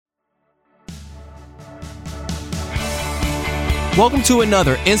Welcome to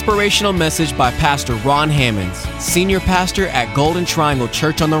another inspirational message by Pastor Ron Hammonds, Senior Pastor at Golden Triangle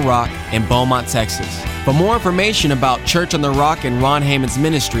Church on the Rock in Beaumont, Texas. For more information about Church on the Rock and Ron Hammonds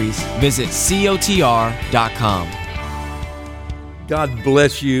Ministries, visit cotr.com. God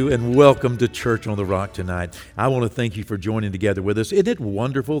bless you and welcome to Church on the Rock tonight. I want to thank you for joining together with us. Isn't it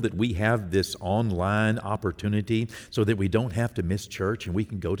wonderful that we have this online opportunity so that we don't have to miss church and we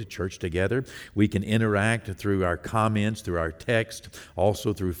can go to church together? We can interact through our comments, through our text,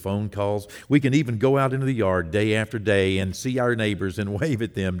 also through phone calls. We can even go out into the yard day after day and see our neighbors and wave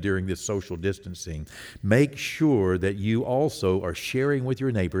at them during this social distancing. Make sure that you also are sharing with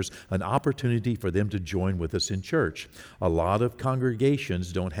your neighbors an opportunity for them to join with us in church. A lot of congregations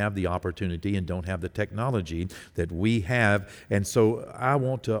don't have the opportunity and don't have the technology that we have, and so I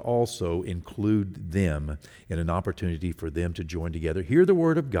want to also include them in an opportunity for them to join together, hear the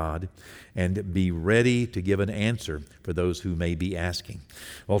Word of God, and be ready to give an answer for those who may be asking.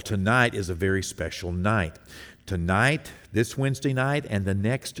 Well, tonight is a very special night. Tonight, this Wednesday night, and the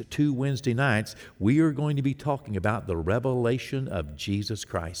next 2 Wednesday nights, we are going to be talking about the revelation of Jesus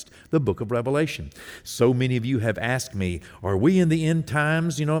Christ, the book of Revelation. So many of you have asked me, are we in the end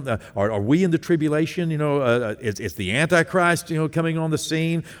times? Are we in the tribulation? Is the Antichrist, coming on the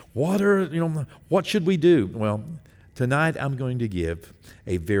scene? What should we do? Well, tonight I'm going to give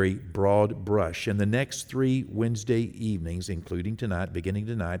a very broad brush. In the next 3 Wednesday evenings, including tonight, beginning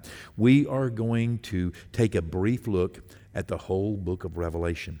tonight, we are going to take a brief look at the whole book of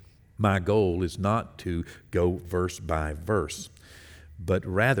Revelation. My goal is not to go verse by verse, but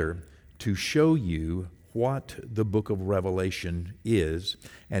rather to show you what the book of Revelation is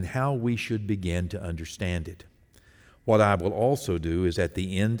and how we should begin to understand it. What I will also do is at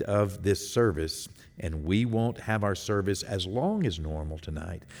the end of this service, and we won't have our service as long as normal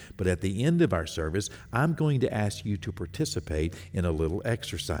tonight, but at the end of our service, I'm going to ask you to participate in a little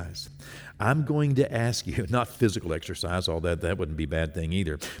exercise. I'm going to ask you, not physical exercise, all that wouldn't be a bad thing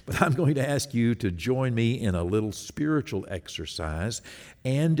either, but I'm going to ask you to join me in a little spiritual exercise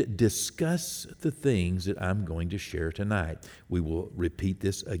and discuss the things that I'm going to share tonight. We will repeat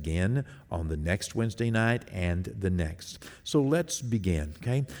this again on the next Wednesday night and the next. So let's begin,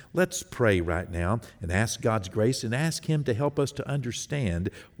 okay? Let's pray right now and ask God's grace and ask Him to help us to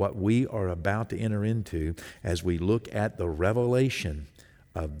understand what we are about to enter into as we look at the revelation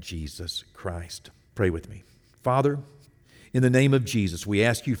of Jesus Christ. Pray with me. Father, in the name of Jesus, we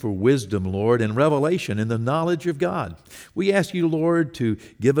ask you for wisdom, Lord, and revelation in the knowledge of God. We ask you, Lord, to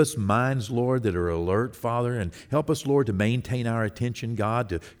give us minds, Lord, that are alert, Father, and help us, Lord, to maintain our attention, God,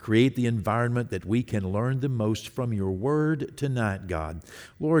 to create the environment that we can learn the most from your word tonight, God.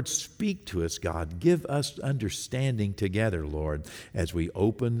 Lord, speak to us, God. Give us understanding together, Lord, as we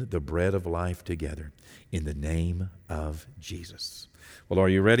open the bread of life together. In the name of Jesus. Well, are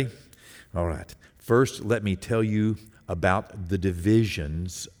you ready? All right. First, let me tell you about the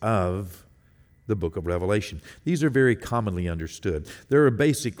divisions of the book of Revelation. These are very commonly understood. There are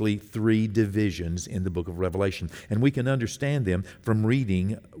basically 3 divisions in the book of Revelation, and we can understand them from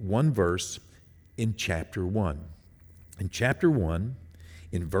reading one verse in chapter 1. In chapter 1,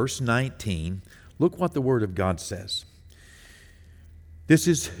 in verse 19, look what the Word of God says. This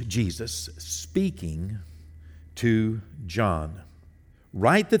is Jesus speaking to John.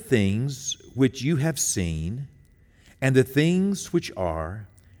 Write the things which you have seen, and the things which are,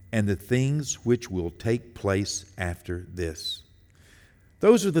 and the things which will take place after this.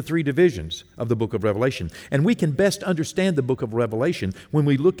 Those are the 3 divisions of the book of Revelation. And we can best understand the book of Revelation when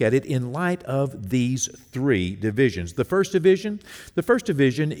we look at it in light of these 3 divisions. The first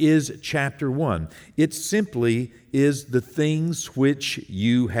division is chapter 1. It simply is the things which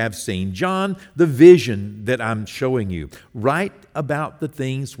you have seen. John, the vision that I'm showing you. Write about the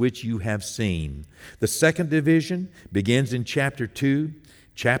things which you have seen. The second division begins in chapter 2.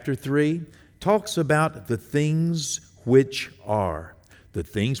 Chapter 3 talks about the things which are. The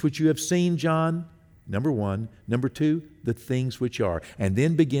things which you have seen, John, number 1. Number 2, the things which are. And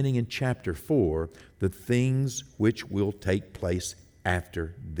then beginning in chapter 4, the things which will take place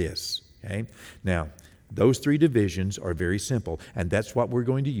after this. Okay? Now, those 3 divisions are very simple, and that's what we're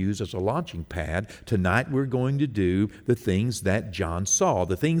going to use as a launching pad. Tonight we're going to do the things that John saw,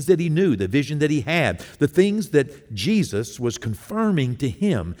 the things that he knew, the vision that he had, the things that Jesus was confirming to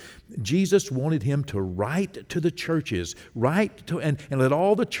him. Jesus wanted him to write to the churches, and let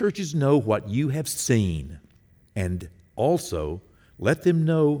all the churches know what you have seen, and also let them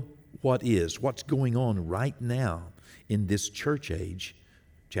know what's going on right now in this church age,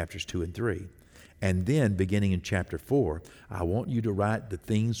 chapters 2 and 3. And then, beginning in chapter 4, I want you to write the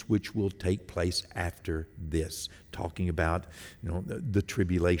things which will take place after this, talking about, the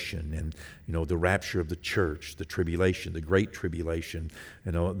tribulation and, the rapture of the church, the tribulation, the great tribulation,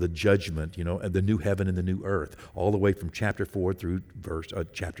 the judgment, the new heaven and the new earth, all the way from chapter 4 through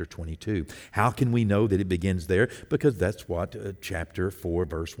chapter 22. How can we know that it begins there? Because that's what chapter 4,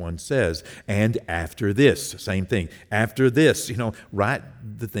 verse 1 says. And after this, same thing. After this, write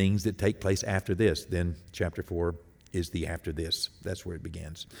the things that take place after this. Then chapter 4 is the after this. That's where it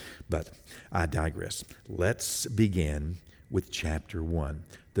begins. But I digress. Let's begin with chapter 1.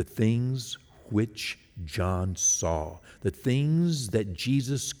 The things which John saw, the things that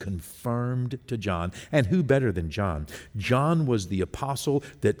Jesus confirmed to John. And who better than John? John was the apostle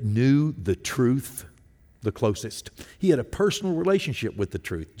that knew the truth the closest. He had a personal relationship with the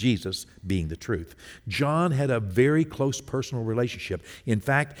truth, Jesus being the truth. John had a very close personal relationship. In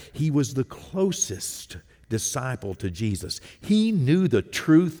fact, he was the closest disciple to Jesus. He knew the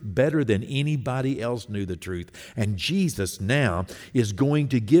truth better than anybody else knew the truth. And Jesus now is going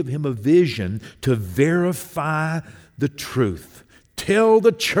to give him a vision to verify the truth. Tell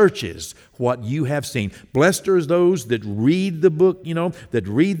the churches what you have seen. Blessed are those that read the book, that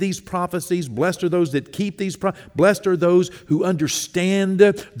read these prophecies. Blessed are those that keep these blessed are those who understand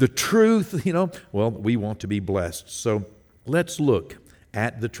the truth. Well, we want to be blessed. So let's look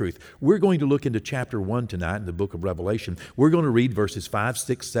at the truth. We're going to look into chapter 1 tonight in the book of Revelation. We're going to read verses 5,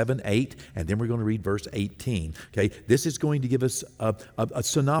 6, 7, 8, and then we're going to read verse 18. Okay, this is going to give us a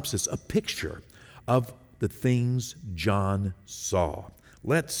synopsis, a picture of the things John saw.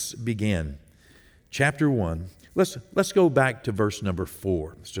 Let's begin. Chapter 1. Let's go back to verse number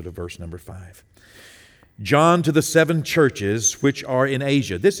 4 instead of verse number 5. John to the 7 churches which are in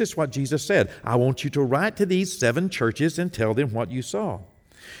Asia. This is what Jesus said. I want you to write to these 7 churches and tell them what you saw.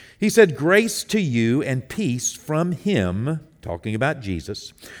 He said, grace to you and peace from him, talking about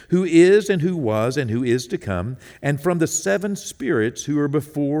Jesus, who is and who was and who is to come, and from the 7 spirits who are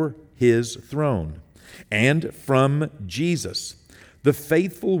before his throne, and from Jesus, the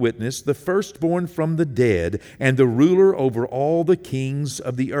faithful witness, the firstborn from the dead, and the ruler over all the kings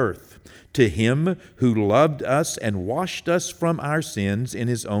of the earth. To him who loved us and washed us from our sins in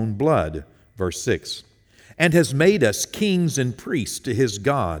his own blood. Verse 6. And has made us kings and priests to his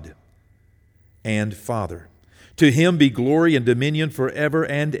God and Father. To him be glory and dominion forever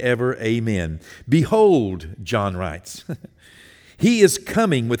and ever. Amen. Behold, John writes, he is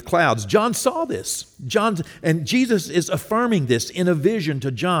coming with clouds. John saw this. And Jesus is affirming this in a vision to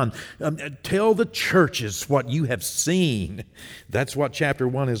John. Tell the churches what you have seen. That's what chapter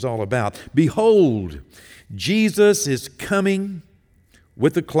 1 is all about. Behold, Jesus is coming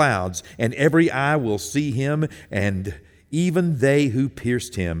with the clouds, and every eye will see him, and even they who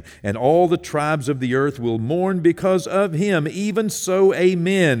pierced him, and all the tribes of the earth will mourn because of him. Even so,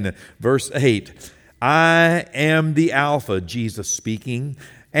 amen. Verse 8. I am the Alpha, Jesus speaking,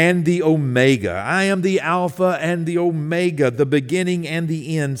 and the Omega. I am the Alpha and the Omega, the beginning and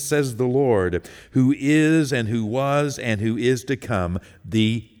the end, says the Lord, who is and who was and who is to come,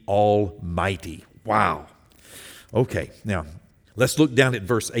 the Almighty. Wow. Okay, now let's look down at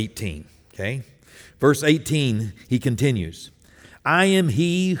verse 18. Okay, verse 18, he continues. I am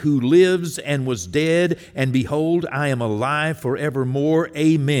he who lives and was dead, and behold, I am alive forevermore.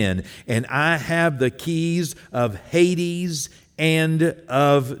 Amen. And I have the keys of Hades and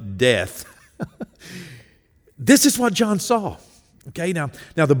of death. This is what John saw. Okay, now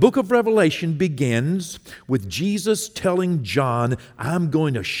the book of Revelation begins with Jesus telling John, I'm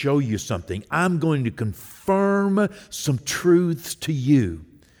going to show you something. I'm going to confirm some truths to you.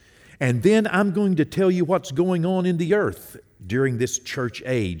 And then I'm going to tell you what's going on in the earth during this church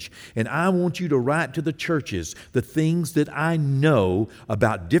age. And I want you to write to the churches the things that I know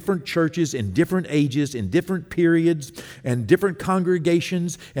about different churches in different ages, in different periods, and different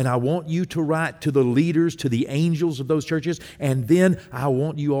congregations. And I want you to write to the leaders, to the angels of those churches. And then I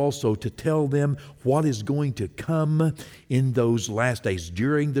want you also to tell them what is going to come in those last days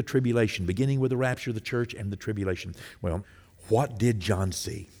during the tribulation, beginning with the rapture of the church and the tribulation. Well, what did John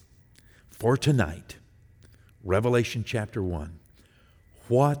see? For tonight, Revelation chapter 1.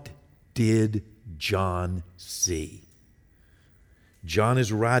 What did John see? John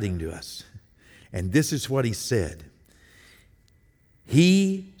is writing to us, and this is what he said.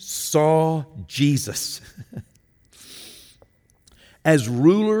 He saw Jesus as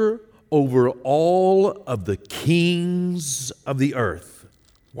ruler over all of the kings of the earth.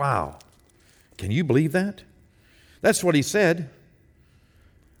 Wow. Can you believe that? That's what he said.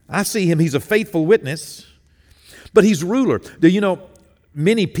 I see him, he's a faithful witness. But he's ruler. Do you know,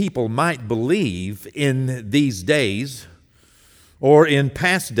 many people might believe in these days, or in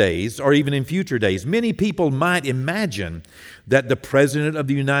past days, or even in future days, many people might imagine that the President of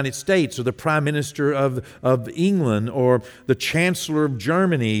the United States, or the Prime Minister of England, or the Chancellor of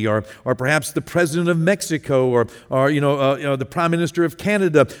Germany, or perhaps the President of Mexico, or the Prime Minister of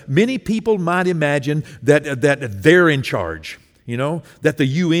Canada, many people might imagine that they're in charge, that the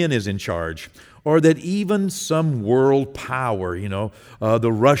UN is in charge. Or that even some world power,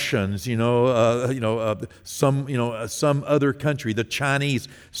 the Russians, some other country, the Chinese,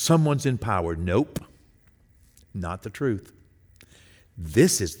 someone's in power. Nope, not the truth.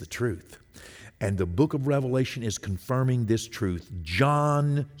 This is the truth. And the book of Revelation is confirming this truth.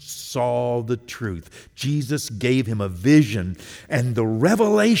 John saw the truth. Jesus gave him a vision and the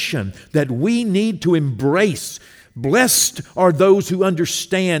revelation that we need to embrace. Blessed are those who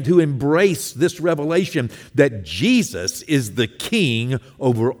understand, who embrace this revelation that Jesus is the king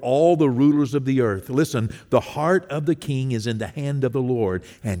over all the rulers of the earth. Listen, the heart of the king is in the hand of the Lord,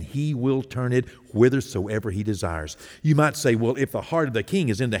 and he will turn it whithersoever he desires. You might say, well, if the heart of the king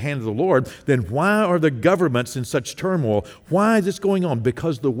is in the hand of the Lord, then why are the governments in such turmoil? Why is this going on?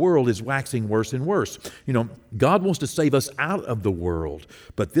 Because the world is waxing worse and worse. God wants to save us out of the world,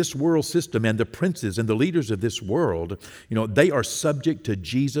 but this world system and the princes and the leaders of this world, they are subject to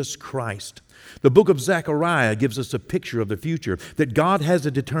Jesus Christ. The book of Zechariah gives us a picture of the future, that God has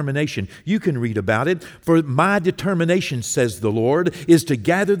a determination. You can read about it. For my determination, says the Lord, is to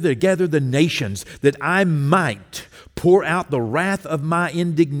gather together the nations, that I might pour out the wrath of my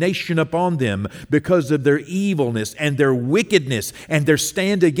indignation upon them because of their evilness and their wickedness and their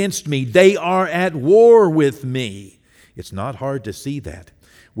stand against me. They are at war with me. It's not hard to see that.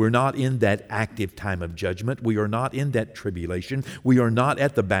 We're not in that active time of judgment. We are not in that tribulation. We are not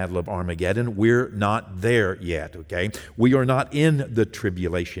at the battle of Armageddon. We're not there yet, okay? We are not in the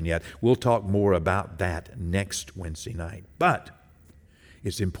tribulation yet. We'll talk more about that next Wednesday night. But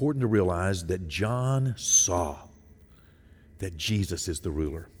it's important to realize that John saw that Jesus is the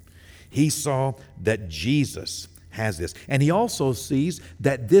ruler. He saw that Jesus has this. And he also sees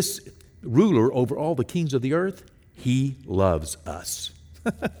that this ruler over all the kings of the earth, he loves us.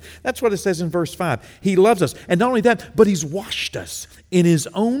 That's what it says in verse 5. He loves us. And not only that, but he's washed us in his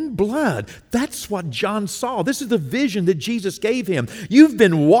own blood. That's what John saw. This is the vision that Jesus gave him. You've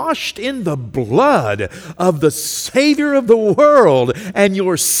been washed in the blood of the Savior of the world, and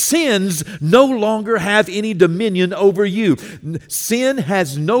your sins no longer have any dominion over you. Sin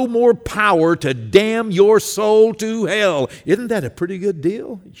has no more power to damn your soul to hell. Isn't that a pretty good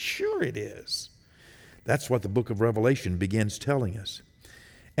deal? Sure it is. That's what the book of Revelation begins telling us.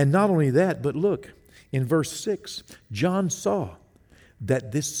 And not only that, but look, in verse 6, John saw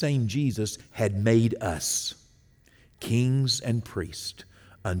that this same Jesus had made us kings and priests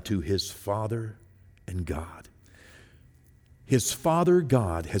unto his Father and God. His Father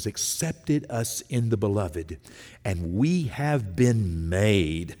God has accepted us in the Beloved, and we have been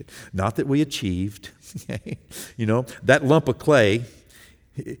made, not that we achieved, that lump of clay,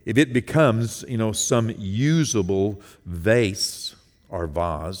 if it becomes, some usable vase or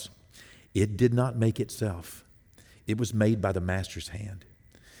vase, it did not make itself. It was made by the master's hand.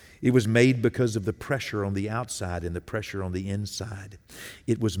 It was made because of the pressure on the outside and the pressure on the inside.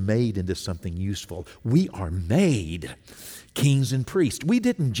 It was made into something useful. We are made kings and priests. We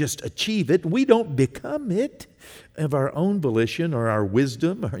didn't just achieve it. We don't become it of our own volition or our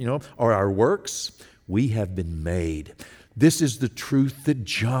wisdom, or our works. We have been made. This is the truth that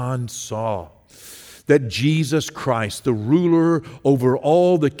John saw. That Jesus Christ, the ruler over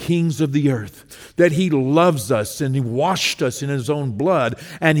all the kings of the earth, that he loves us and he washed us in his own blood,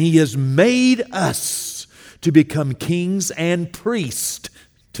 and he has made us to become kings and priests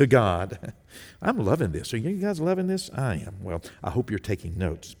to God. I'm loving this. Are you guys loving this? I am. Well, I hope you're taking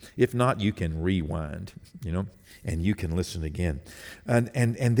notes. If not, you can rewind, and you can listen again. And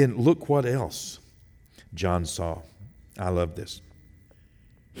then look what else John saw. I love this.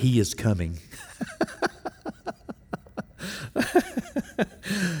 He is coming.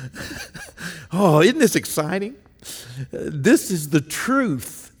 Oh, isn't this exciting? This is the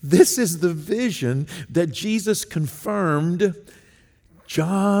truth. This is the vision that Jesus confirmed.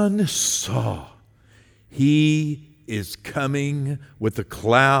 John saw. He is coming with the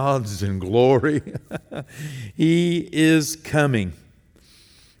clouds and glory. He is coming.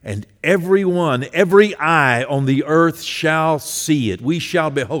 And everyone, every eye on the earth shall see it. We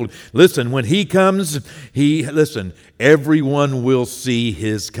shall behold. Listen, when he comes, everyone will see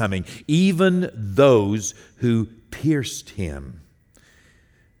his coming. Even those who pierced him.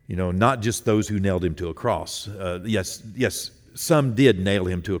 Not just those who nailed him to a cross. Yes, some did nail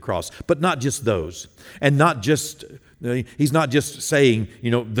him to a cross, but not just those. And not just, he's not just saying,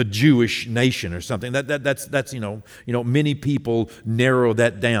 the Jewish nation or something. That's many people narrow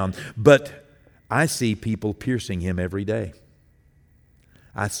that down. But I see people piercing him every day.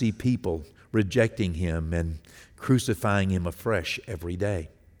 I see people rejecting him and crucifying him afresh every day.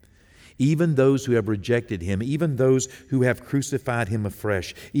 Even those who have rejected him, even those who have crucified him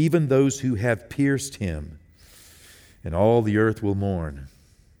afresh, even those who have pierced him, and all the earth will mourn.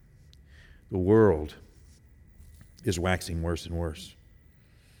 The world is waxing worse and worse.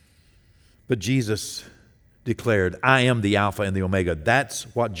 But Jesus declared, I am the Alpha and the Omega. That's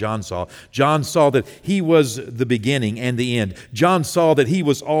what John saw. John saw that he was the beginning and the end. John saw that he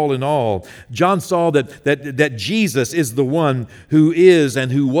was all in all. John saw that Jesus is the one who is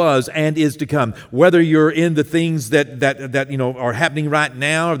and who was and is to come. Whether you're in the things that are happening right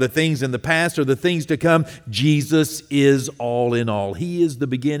now, or the things in the past, or the things to come, Jesus is all in all. He is the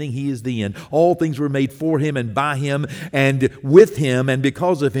beginning, he is the end. All things were made for him and by him and with him, and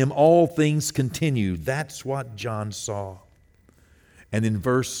because of him all things continue. That's what John saw. And in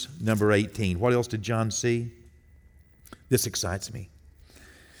verse number 18, what else did John see? This excites me.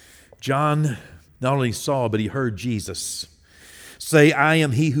 John not only saw, but he heard Jesus say, I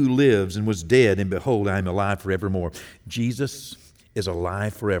am he who lives and was dead, and behold, I am alive forevermore. Jesus is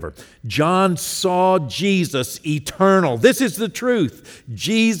alive forever. John saw Jesus eternal. This is the truth.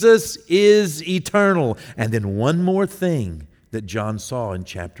 Jesus is eternal. And then one more thing that John saw in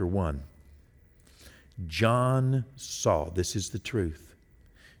chapter 1. John saw, this is the truth.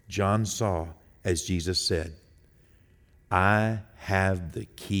 John saw, as Jesus said, I have the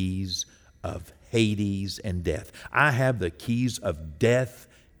keys of Hades and death. I have the keys of death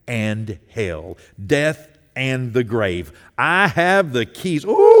and hell, death and the grave. I have the keys.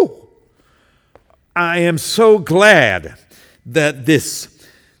 Ooh! I am so glad that this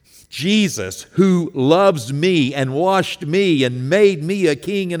Jesus, who loves me and washed me and made me a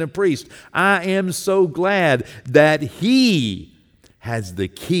king and a priest, I am so glad that he has the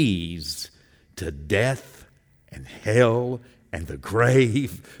keys to death and hell and the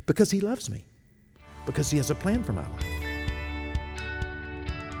grave, because he loves me, because he has a plan for my life.